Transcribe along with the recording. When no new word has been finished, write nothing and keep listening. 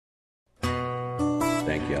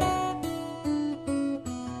Thank y'all.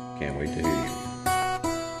 Can't wait to hear you.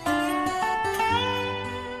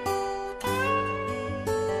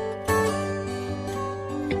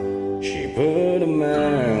 She put them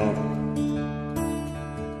out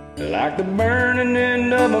like the burning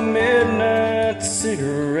end of a midnight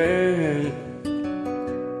cigarette.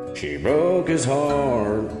 She broke his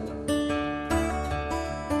heart.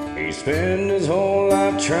 He spent his whole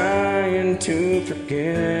life trying to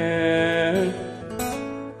forget.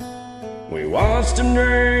 We watched him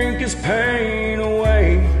drink his pain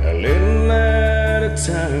away a little at a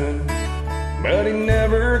time, but he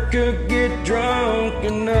never could get drunk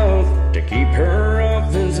enough to keep her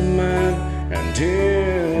off his mind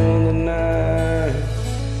until the night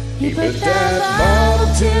he put that bottle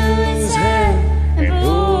to his head and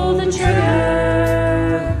pulled the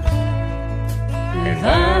trigger, and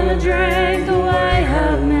finally drank away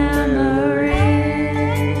her memories.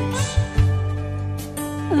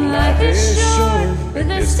 Life is short, but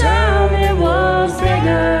this time it was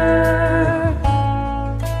bigger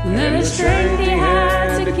than the strength he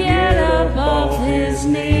had to get up off his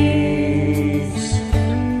knees.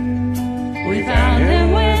 We found him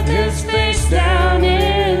with his face down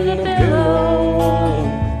in the pillow,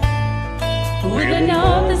 with a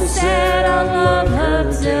note that said, "I'll love her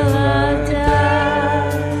till I die."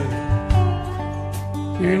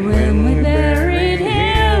 And when we buried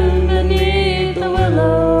him beneath the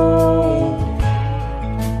willow,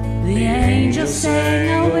 the angel sang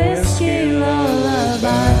a whiskey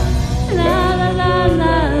lullaby. La la la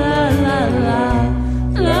la la la la,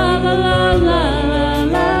 la la la la la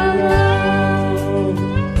la la,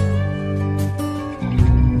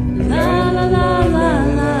 la la la la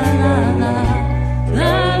la la,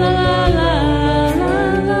 la la la la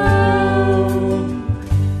la.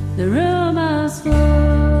 The rumors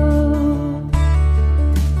flew,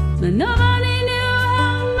 but nobody knew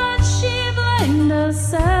how much she blamed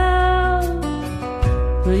herself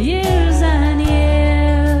for years and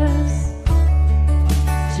years.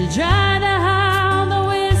 She tried to hide the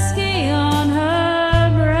whiskey on her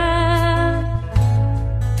breath.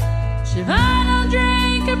 She finally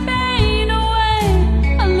drank her pain away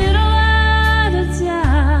a little at a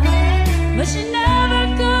time, but she never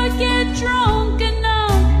could get drunk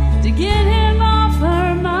enough to get him off her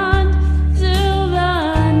mind till the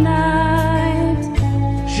night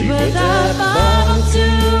she put that bottle to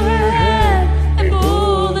her head and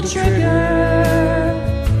pulled the trigger,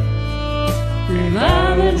 and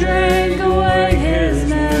finally drank away his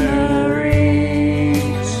memories.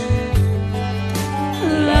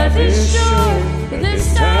 Life is short, but this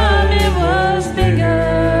time it was bigger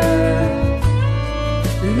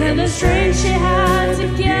than the strength she had to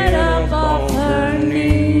get up off her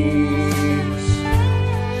knees.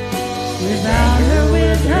 We found her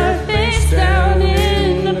with her face down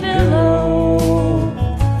in the pillow,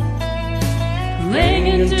 laying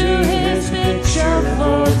into his picture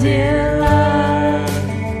for dear life.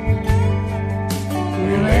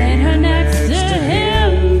 We laid her next to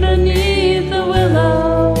him beneath the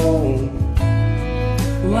willow,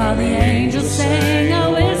 while the angel sang a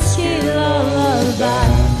whiskey lullaby.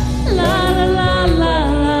 La la la la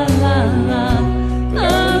la la la, la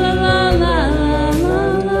la la la la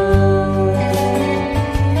la,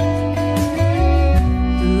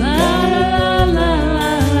 la la la la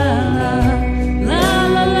la, la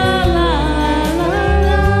la la la la la,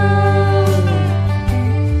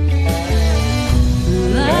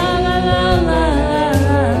 la la la la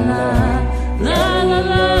la, la la la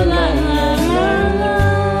la la la.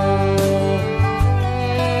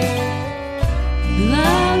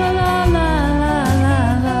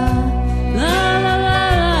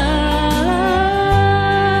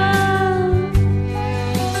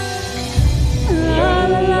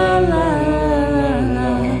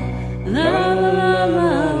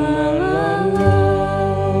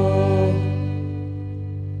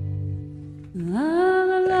 La